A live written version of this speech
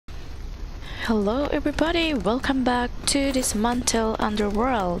Hello everybody, welcome back to DYSMANTLE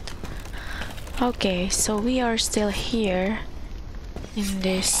Underworld. Okay, so we are still here in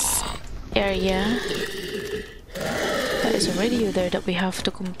this area. There is a radio there that we have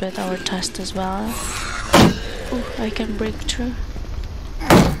to complete our task as well. Ooh, I can break through.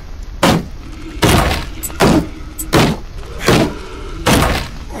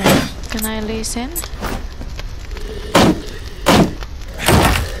 Can I listen?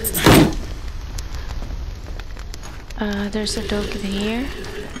 There's a dog in here.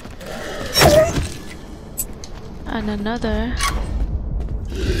 And another.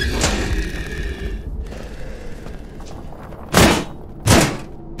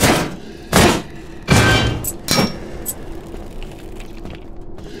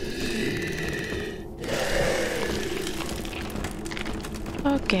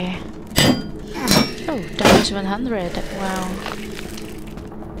 Okay. Oh, damage 100. Wow.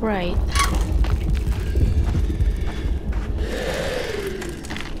 Right.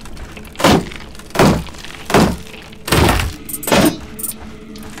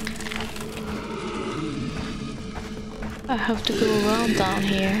 I have to go around down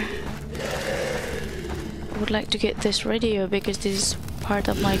here. I would like to get this radio because this is part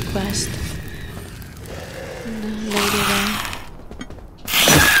of my quest. And the lady there.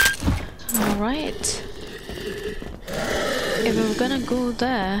 Alright. If we're gonna go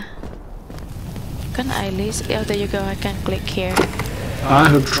there, can I list? Oh, there you go, I can click here. I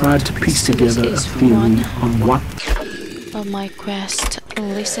have tried to piece together a theory on what of my quest,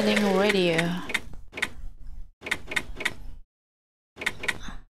 listening radio.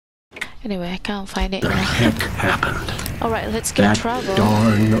 Anyway, I can't find it the now. heck happened. Alright, let's get That travel.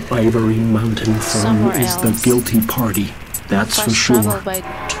 darn Ivory Mountain firm Somewhere is the else. guilty party. That's Fast for sure. travel by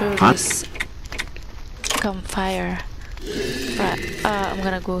through this campfire. Right, I'm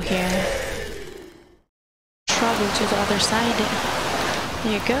gonna go here. Travel to the other side.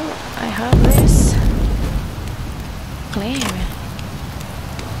 There you go. I have this. Claim.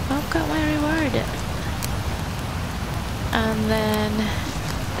 I've got my reward. And then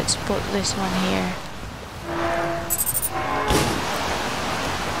let's put this one here.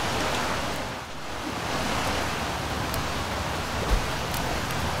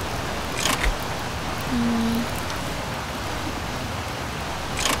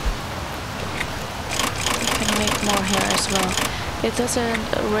 I can make more here as well. It doesn't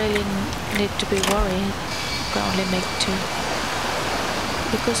really need to be worried. You can only make 2.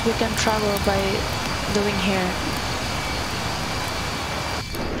 Because we can travel by doing here.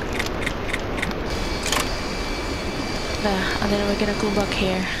 And then we're gonna go back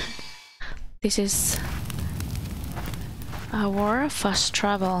here. This is our fast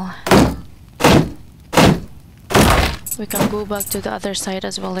travel. We can go back to the other side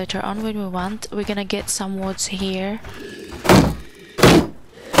as well later on when we want. We're gonna get some woods here.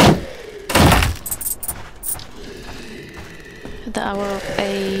 The hour of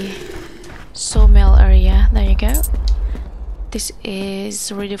a sawmill area. There you go. This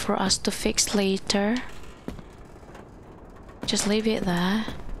is ready for us to fix later. Just leave it there,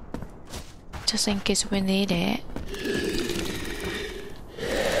 just in case we need it.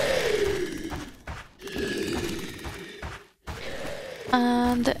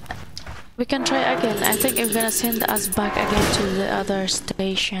 And we can try again. I think it's gonna send us back again to the other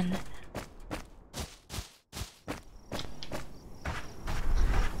station.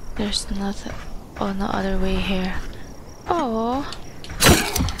 There's nothing. Oh, no other way here. Oh.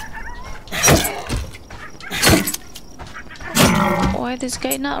 Why this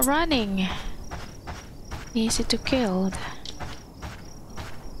guy not running? Easy to kill.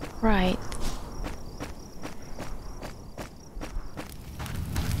 Right.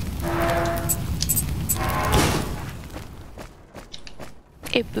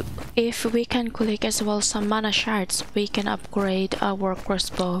 If we can collect as well some mana shards, we can upgrade our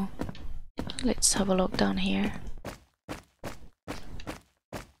crossbow. Let's have a look down here.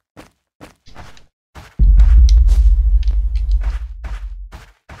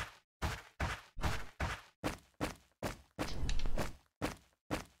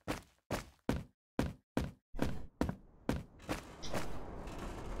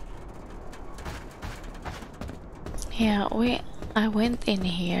 Yeah, I went in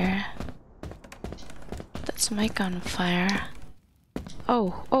here. That's my gunfire.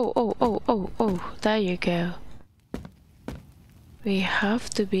 Oh, there you go. We have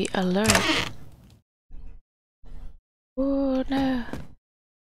to be alert. Oh no.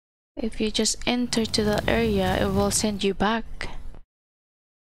 If you just enter to the area, it will send you back.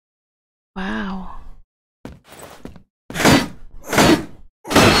 Wow.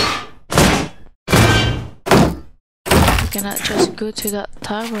 cannot just go to that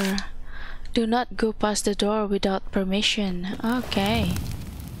tower. Do not go past the door without permission. Okay.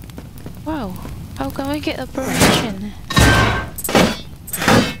 Wow. How can we get a permission?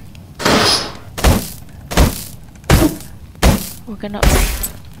 We're gonna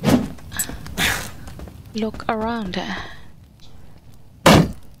look around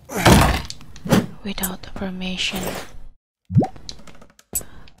without permission.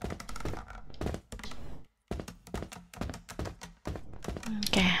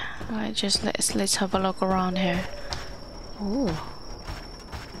 Okay, just let's have a look around here. Ooh,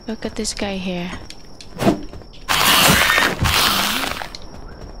 look at this guy here.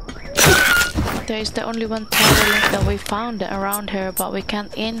 There is the only one tower link that we found around here, but we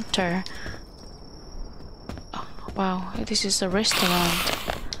can't enter. Oh, wow, this is a restaurant.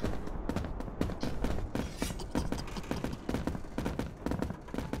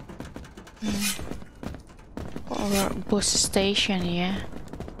 Or a bus station, yeah.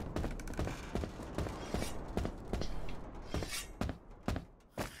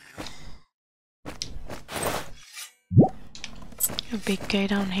 A big guy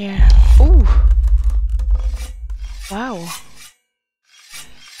down here. Ooh! Wow.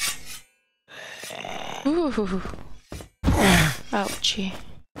 Ooh. Ouchie.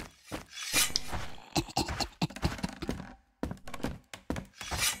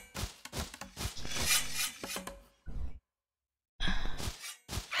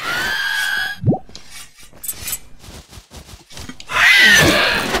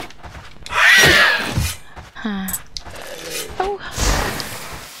 Huh. Oh.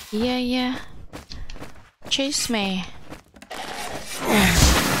 Yeah. Chase me.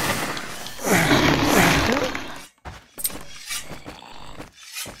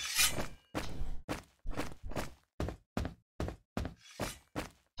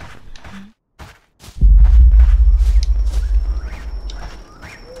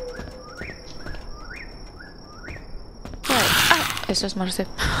 Eso es Marcel.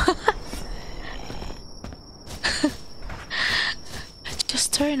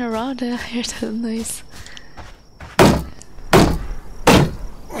 Just turn around and hear that noise.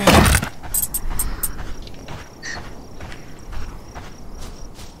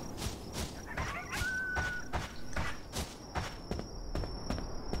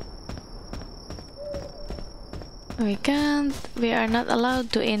 We are not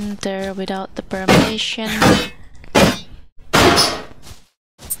allowed to enter without the permission.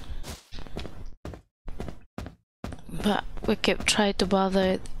 But we keep trying to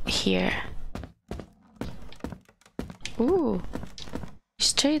bother it here. Ooh,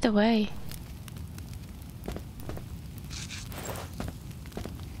 straight away.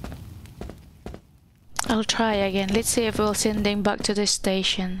 I'll try again. Let's see if we'll send him back to the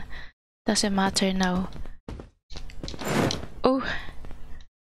station. Doesn't matter now. Oh,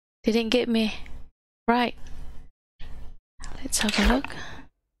 didn't get me. Right. Let's have a look.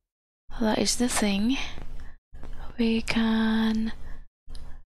 That is the thing. We can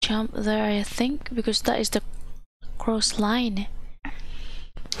jump there, I think, because that is the cross line.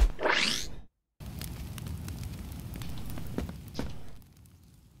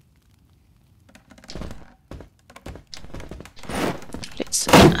 Let's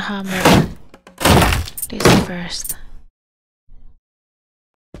hammer this first.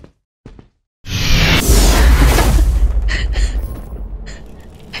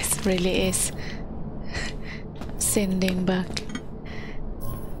 It really is. Sending back.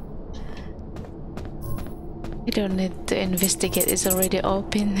 We don't need to investigate, it's already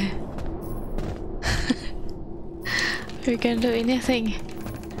open. We can do anything.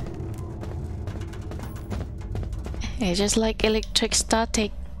 Yeah, just like electric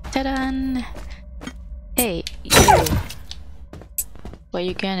static. Ta-da! Hey, you. What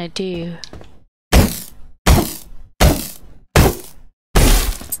you gonna do?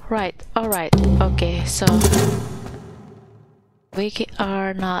 Right, alright, okay, so we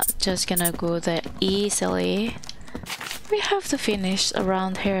are not just gonna go there easily. We have to finish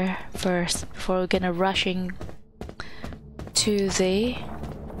around here first before we're gonna rushing to the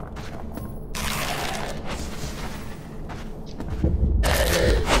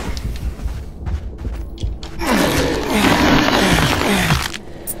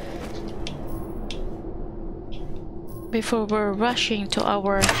before we're rushing to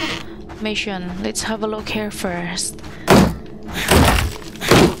our mission. Let's have a look here first.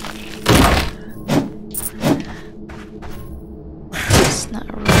 It's not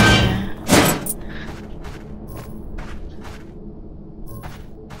really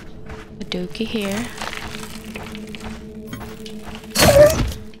a dookie here.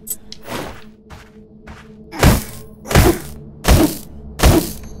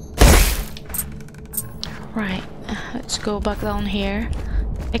 Right, let's go back down here.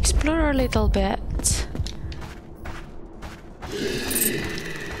 Explore a little bit.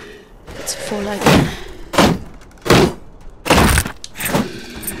 It's full again.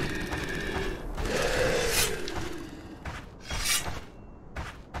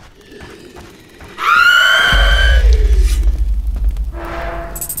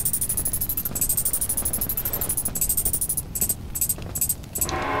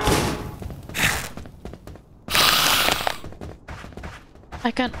 I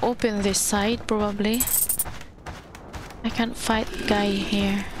can't open this side, probably. I can't fight guy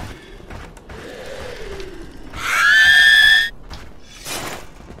here.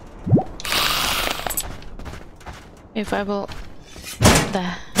 If I will...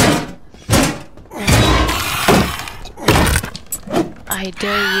 There. I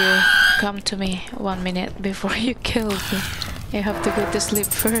dare you come to me 1 minute before you kill me. You have to go to sleep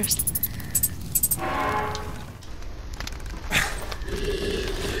first.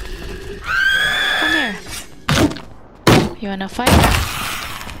 Come here. You wanna fight?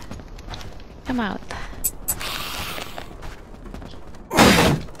 Come out.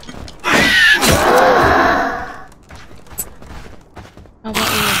 How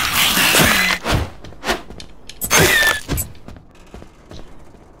about you?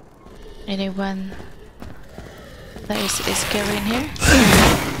 Anyone that is scary in here?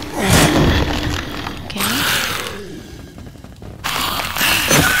 Okay.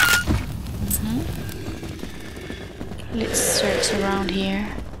 Let's search around here.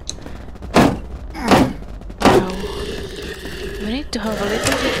 Wow. We need to have a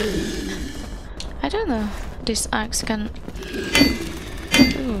little bit. I don't know. This axe can...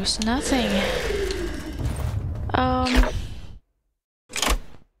 Ooh, it's nothing.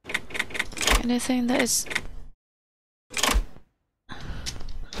 Anything that is...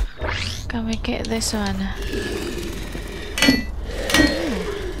 Can we get this one?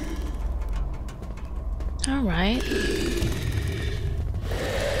 Alright.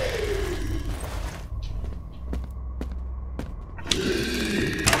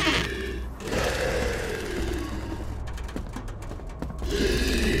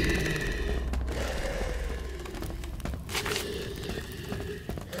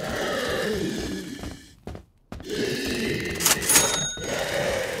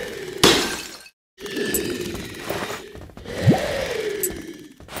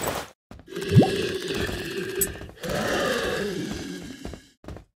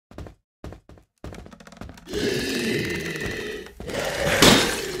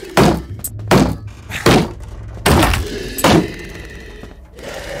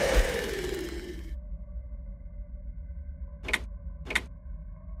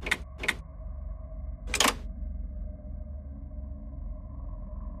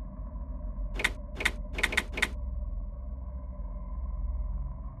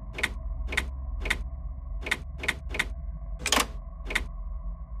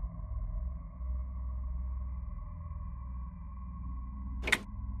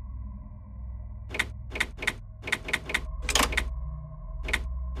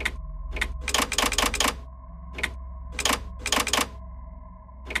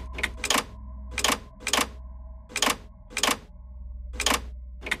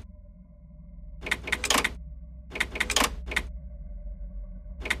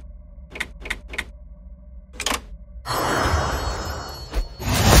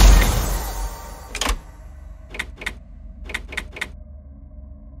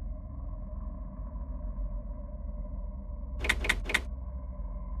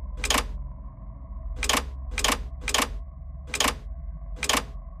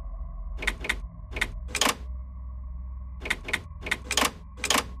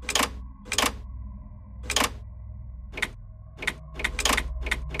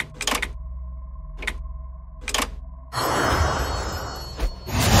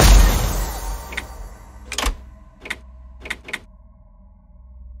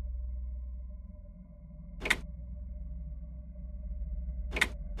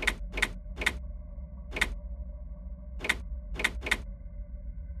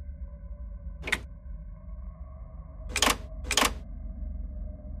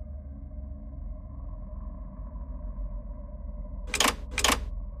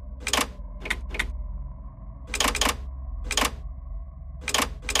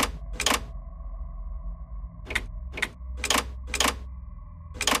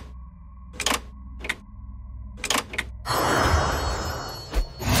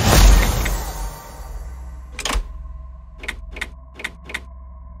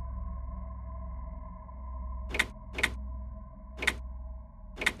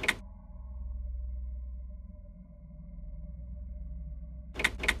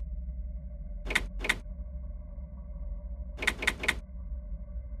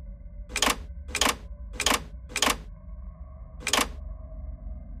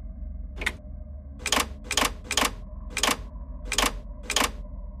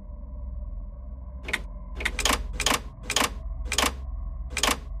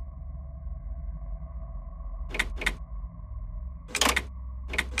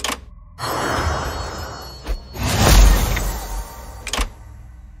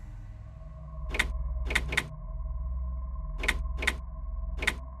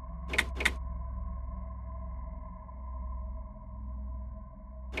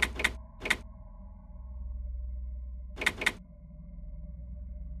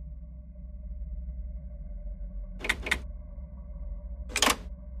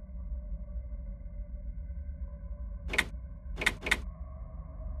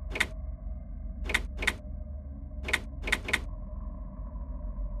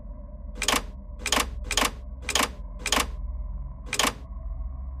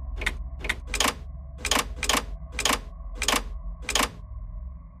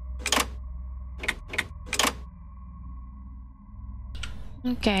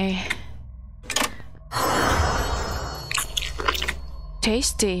 Okay.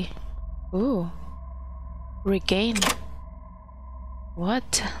 Tasty. Ooh. Regain.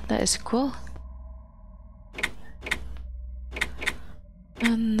 What? That is cool.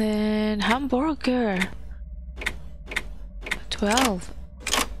 And then hamburger. 12.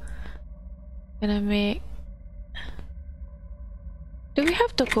 Gonna make... Do we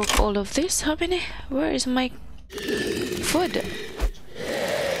have to cook all of this? How many? Where is my food?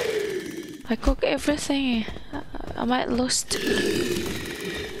 I cook everything. I might lost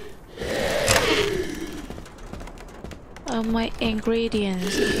my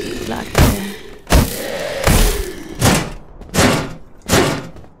ingredients. Black.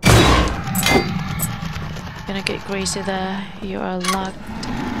 Gonna get crazy there. You are locked.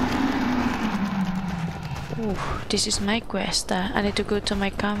 Ooh, this is my quest. I need to go to my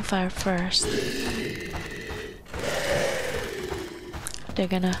campfire first. They're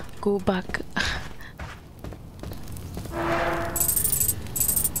gonna go back.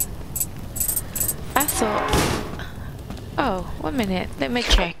 I thought... Oh, 1 minute. Let me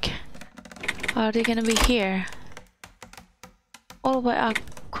check. Are they gonna be here? All what I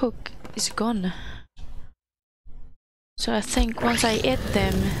cook is gone. So I think once I eat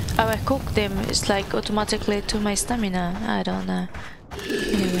them, or I cook them, it's like automatically to my stamina. I don't know.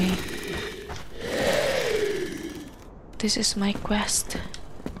 Anyway. This is my quest.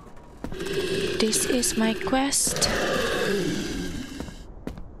 This is my quest.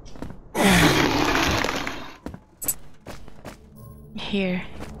 Here.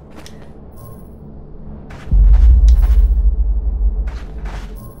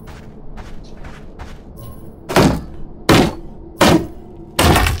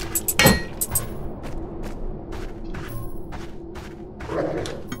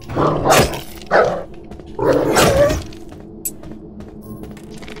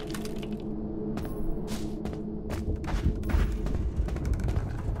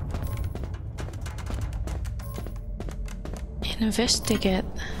 Investigate.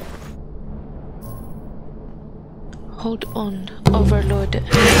 Hold on. Overload. Overload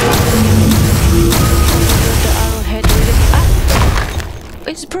the arrowhead relay. Ah!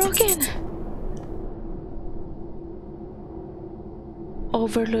 It's broken!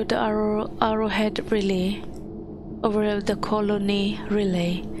 Overload the arrowhead relay. Overload the colony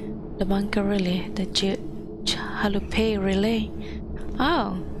relay. The bunker relay. The Jalopy relay.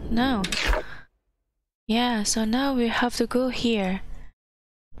 Oh, no. Yeah, so now we have to go here.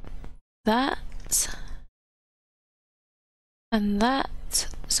 That and that,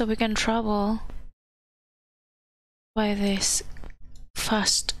 so we can travel by this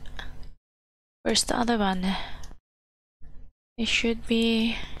fast. Where's the other one? It should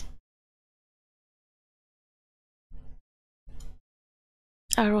be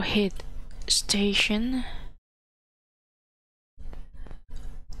Arrowhead Station.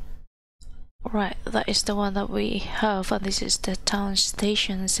 Right, that is the one that we have, and this is the town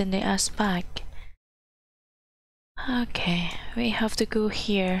station in the back. Okay, we have to go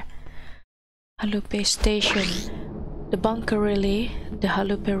here. Jalopy Station, the bunker relay, the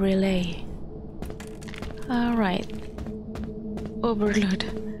Jalopy relay. Alright. Overload.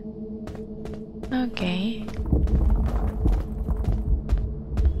 Okay.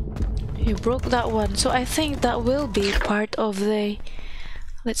 You broke that one, so I think that will be part of the...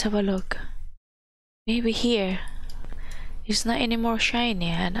 Let's have a look. Maybe here. It's not any more shiny,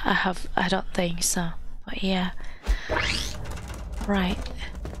 and I don't think so. But yeah. Right.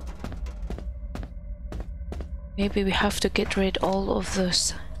 Maybe we have to get rid all of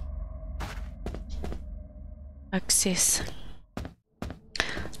those axes.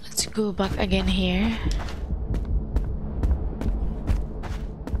 Let's go back again here.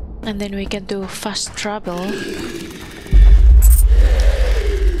 And then we can do fast travel.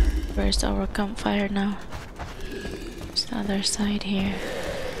 Where's our campfire now? It's the other side here.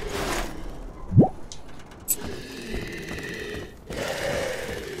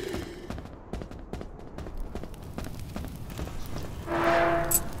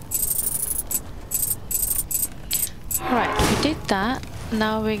 Alright, we did that.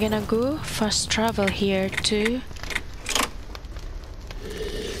 Now we're gonna go fast travel here to...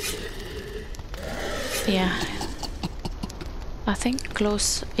 Yeah. I think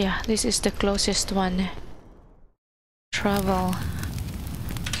close, yeah, this is the closest one. Travel.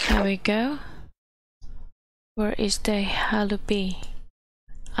 There we go. Where is the Jalopy?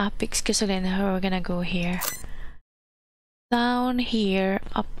 Apex Gasoline, we're gonna go here. Down here,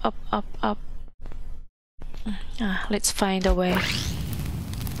 up, up, up, up. Let's find a way.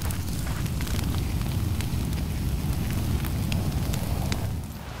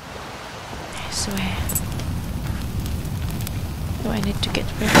 this way. Do I need to get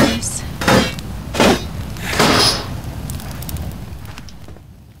rid of this?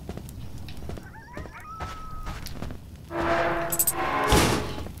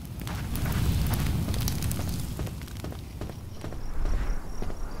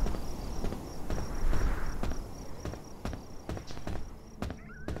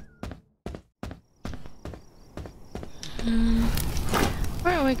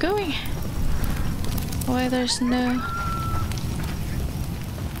 Where are we going? Why there's no...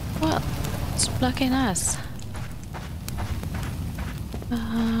 Well, it's blocking us.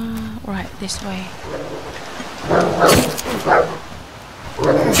 Right, this way.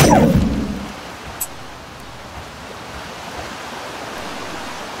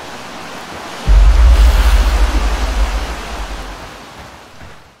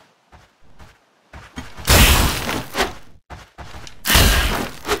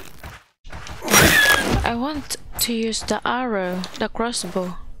 I want to use the arrow, the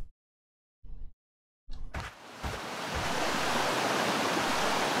crossbow.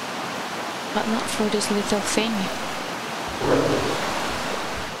 But not for this little thing.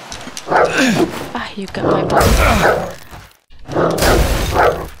 Ah, you got my blood.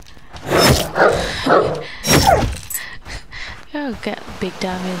 Oh, got big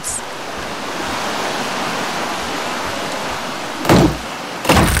damage.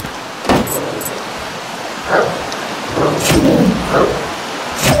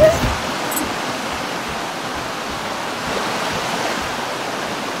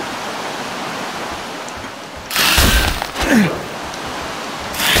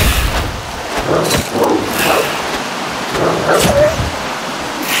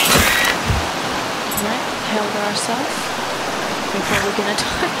 Before we're gonna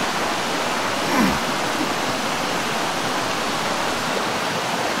die.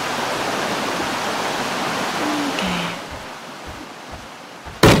 Okay.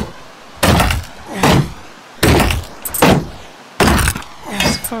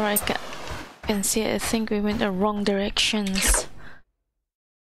 As far as I can see, I think we went the wrong directions.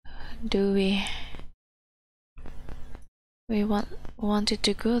 Do we? We wanted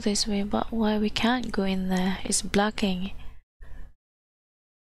to go this way, but why we can't go in there? It's blocking.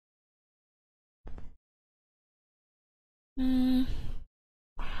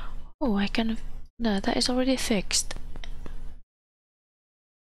 Oh, I can... No, that is already fixed.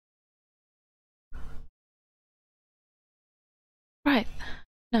 Right.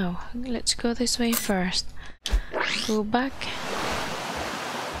 Now, let's go this way first. Go back.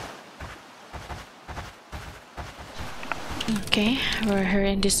 Okay, we're here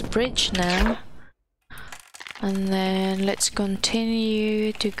in this bridge now. And then let's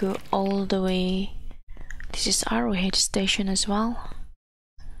continue to go all the way. This is Arrowhead Station as well.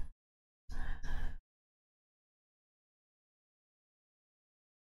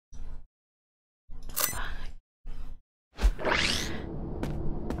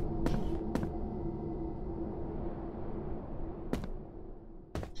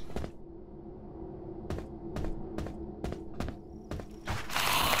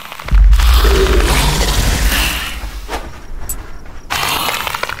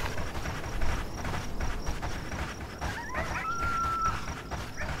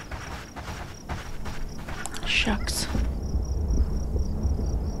 Shucks.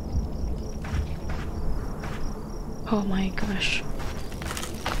 Oh my gosh.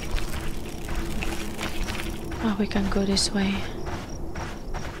 Oh, we can go this way.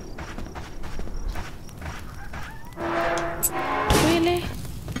 Really?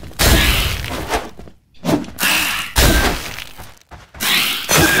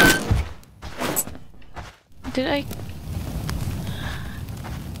 Did I...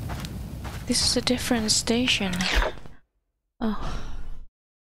 This is a different station. Oh.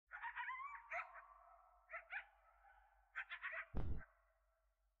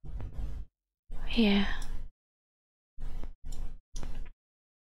 Yeah.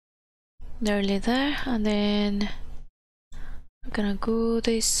 Nearly there, and then I'm gonna go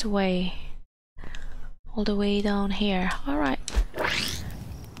this way. All the way down here. Alright.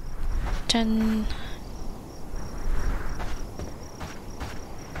 10.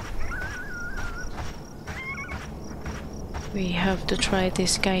 We have to try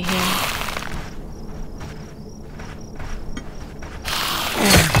this guy here.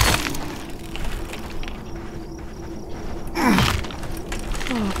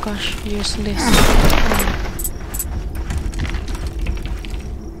 Oh gosh, useless.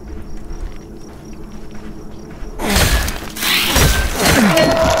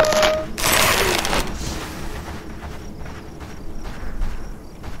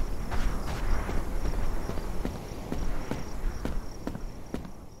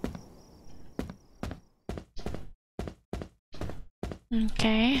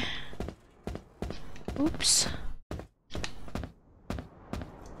 Okay. Oops.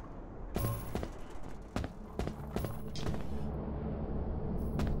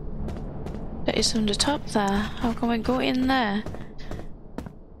 That is on the top there. How can we go in there?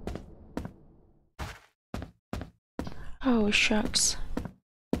 Oh, shucks.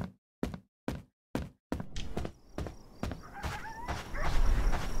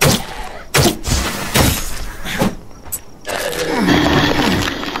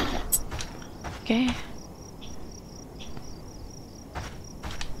 Okay.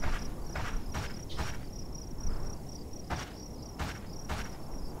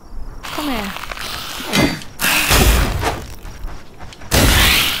 Come here.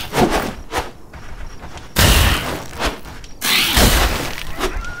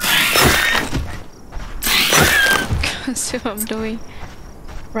 See what I'm doing?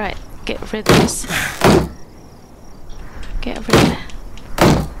 Right, get rid of this. Get rid of it.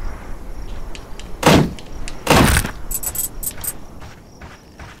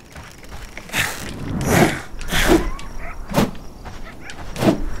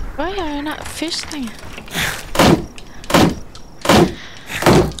 Why are you not fishing?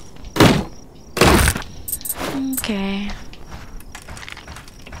 Okay.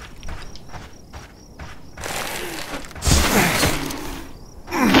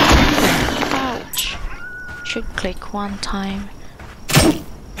 Ouch. Should click one time.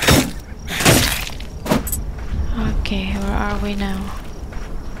 Okay, where are we now?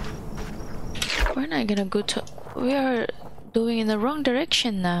 We're not gonna go to... We are doing in the wrong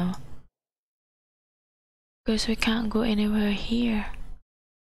direction now. Because we can't go anywhere here.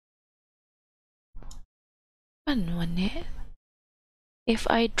 One minute. If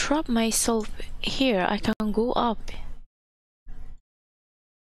I drop myself here, I can go up.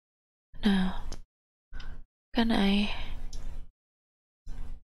 No. Can I?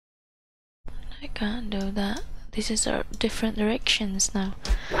 I can't do that. This is our different directions now.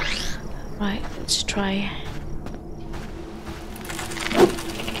 Right, let's try.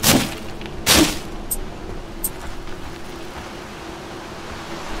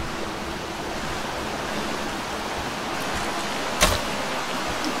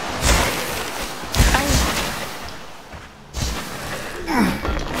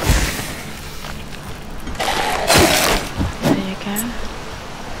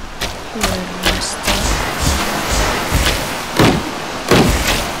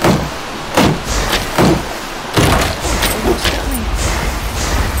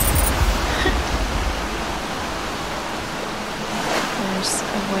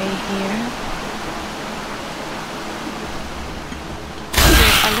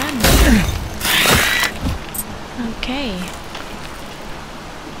 Okay.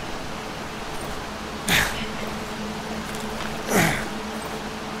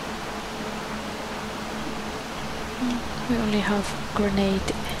 We only have grenade.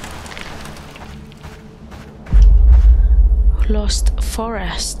 Lost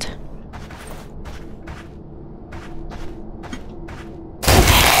forest.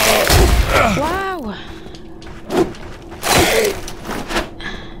 Wow.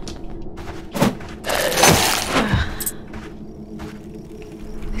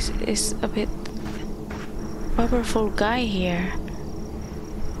 This is a bit powerful guy here.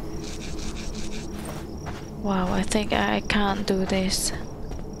 Wow, I think I can't do this.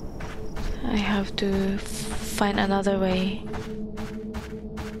 I have to find another way.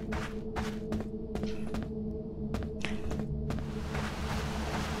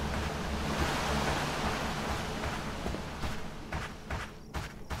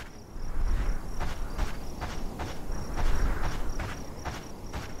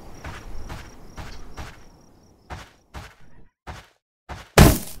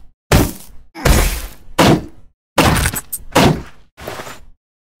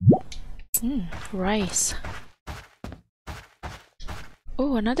 Rice.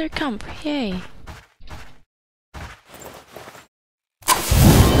 Oh, another camp. Yay.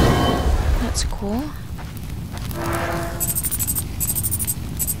 That's cool.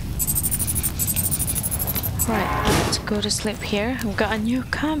 Right, let's go to sleep here. We've got a new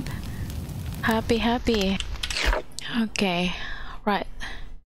camp. Happy, happy. Okay, right.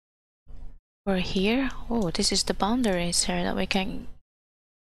 We're here. Oh, this is the boundaries here that we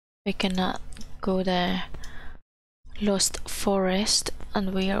cannot go there. Lost forest,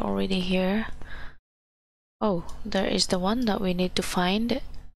 and we are already here. Oh, there is the one that we need to find.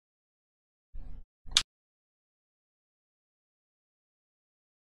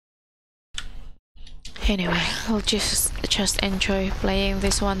 Anyway, I'll just enjoy playing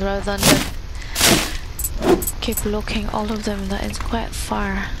this one rather than keep keep looking all of them. That is quite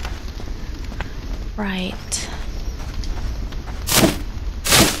far. Right.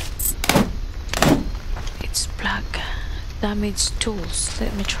 It's black. Damage tools.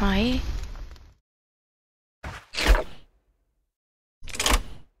 Let me try.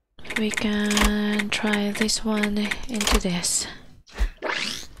 We can try this one into this.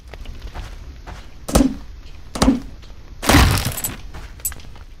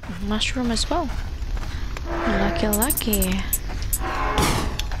 Mushroom as well. Lucky, lucky.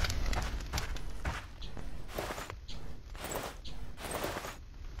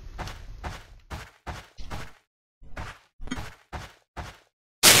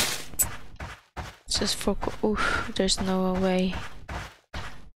 Just for oof, there's no way.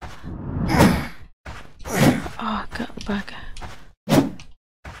 Oh, got back.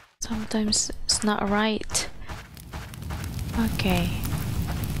 Sometimes it's not right. Okay.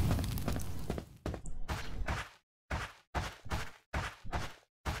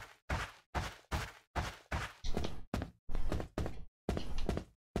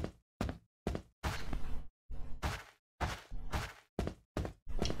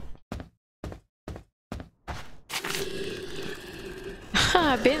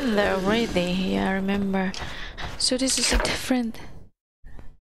 I've been there already. Yeah, I remember. So this is a different.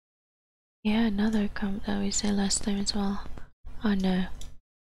 Yeah, another camp that we said last time as well. Oh no,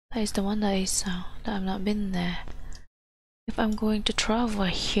 that is the one that is that I've not been there. If I'm going to travel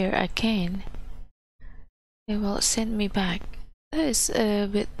here again, it will send me back. That is a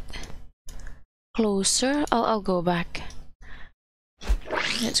bit closer. I'll go back.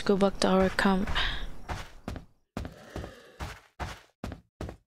 Let's go back to our camp.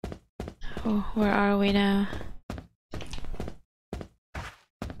 Oh, where are we now?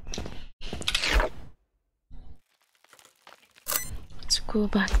 Let's go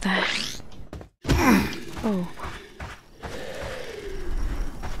back there. Oh.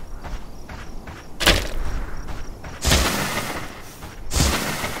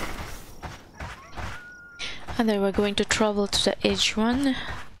 And then we're going to travel to the edge one.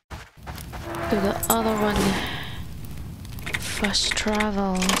 To the other one. Fast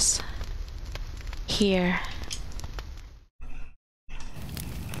travels. Here.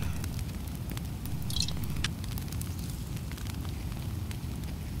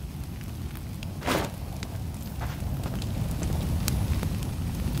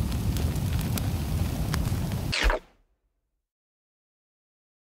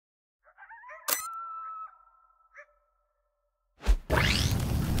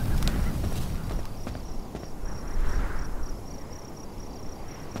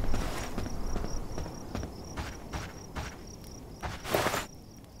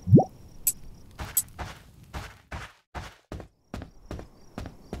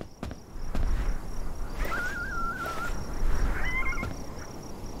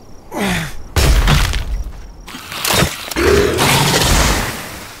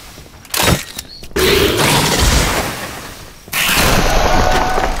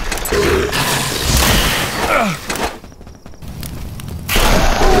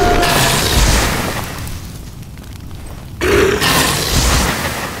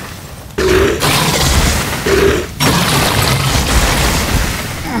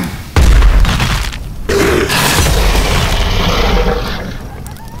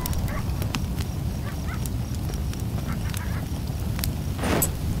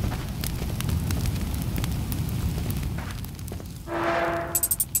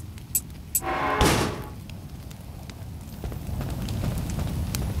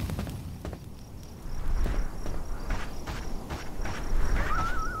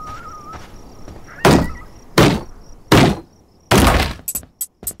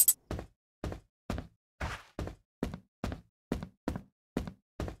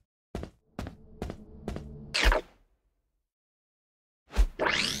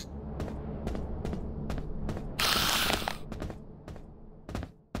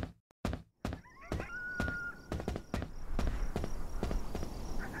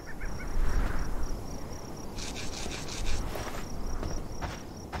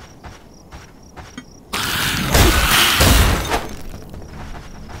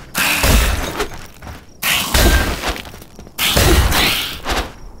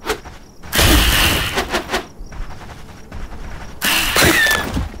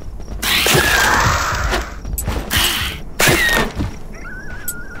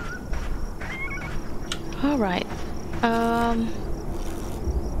 Alright.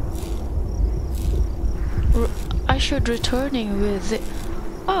 I should returning with it.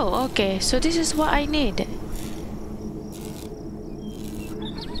 Oh, okay. So this is what I need.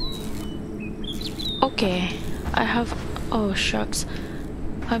 Okay. I have... Oh, shucks.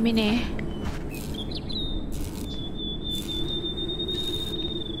 How many?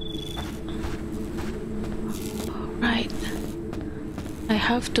 Right. I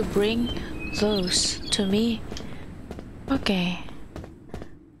have to bring those to me. Okay.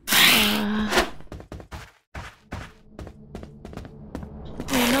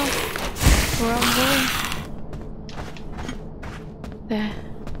 Oh no. Where I'm going. There.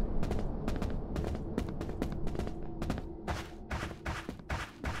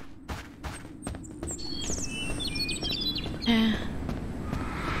 Yeah.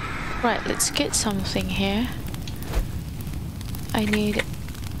 Right, let's get something here. I need...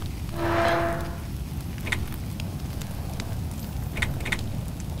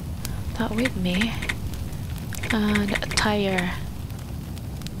 that with me. And a tire.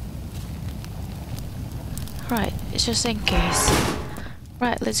 Right, it's just in case.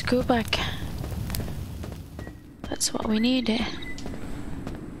 Right, let's go back. That's what we needed.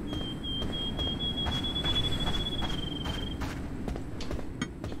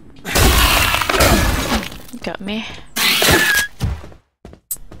 Got me.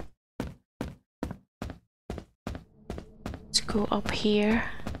 Let's go up here.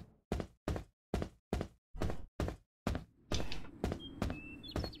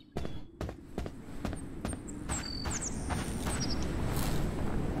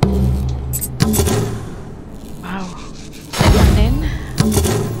 Wow. And then...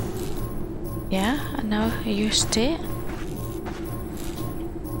 yeah, and now I used it.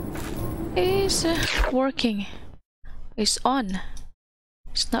 It's working. It's on.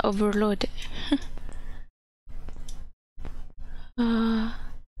 It's not overloaded.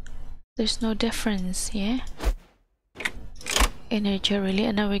 There's no difference, yeah? Energy really,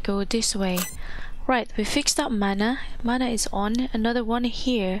 and now we go this way. Right, we fixed that mana. Mana is on. Another one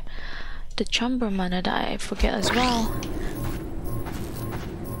here. The chamber mana that I forget as well.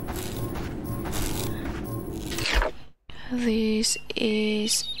 This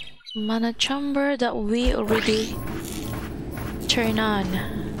is mana chamber that we already turn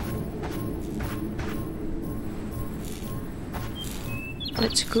on.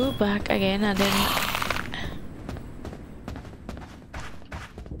 Let's go back again and then...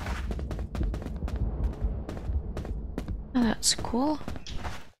 oh, that's cool.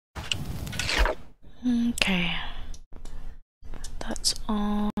 Okay. That's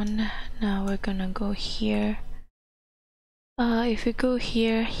on. Now we're gonna go here. If we go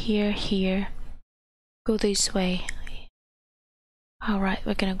here, here, here, go this way. Alright,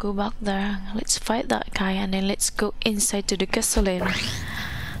 we're gonna go back there. Let's fight that guy and then let's go inside to the gasoline.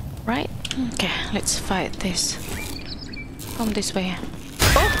 Right? Okay, let's fight this. Come this way.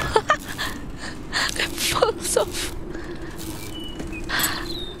 Oh! It falls off.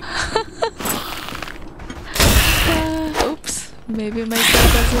 Oops, maybe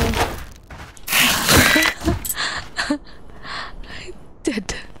myself as well. I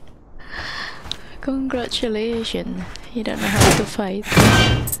did. Congratulations, you don't know how to fight.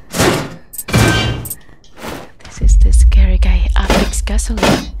 This is the scary guy, Apex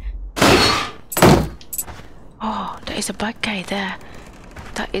Gasoline. Oh, there is a bad guy there.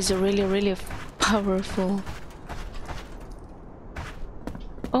 That is really, really powerful.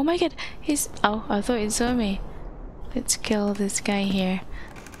 Oh my god, he's... oh, I thought he saw me. Let's kill this guy here.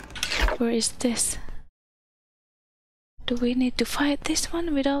 Where is this? Do we need to fight this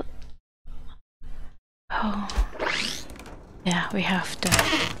one without... oh, yeah, we have to.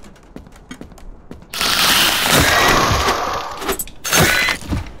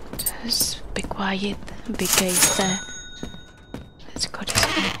 Just be quiet, big guys there. Let's go this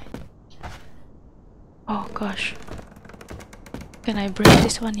way. Oh gosh. Can I break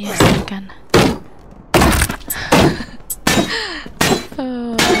this one? Yes, I can.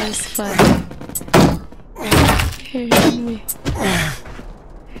 Oh, that's fun. Hearing me.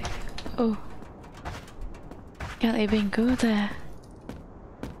 Oh. Can't even go there.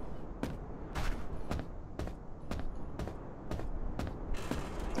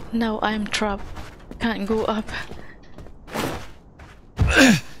 Now I'm trapped. Can't go up.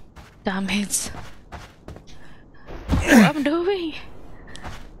 Damn it. What I'm doing?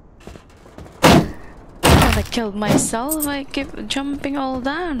 I killed myself. I keep jumping all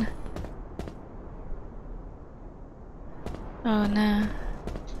down. Oh no.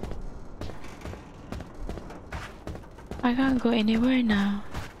 I can't go anywhere now.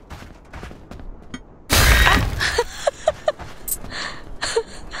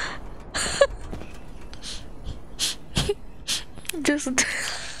 Just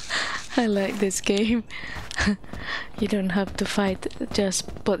I like this game. You don't have to fight,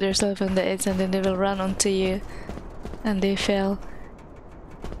 just put yourself on the edge and then they will run onto you. And they fell.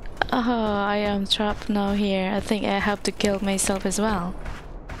 Oh, I am trapped now here. I think I have to kill myself as well.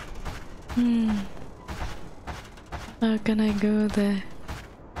 How can I go there?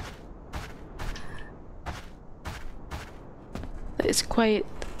 It's quite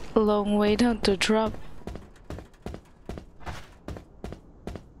a long way down to drop.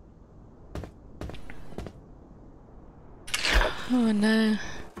 Oh no.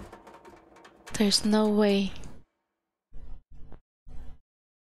 There's no way.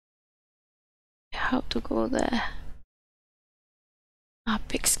 How to go there?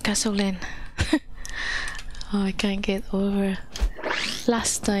 Apex gasoline. Oh, I can't get over.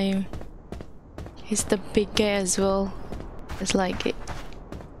 Last time, he's the big guy as well. It's like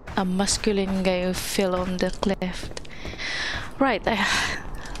a masculine guy who fell on the cliff. Right,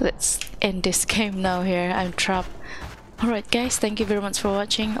 let's end this game now here. I'm trapped. Alright guys, thank you very much for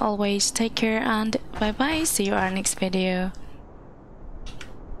watching. Always take care and bye bye. See you in our next video.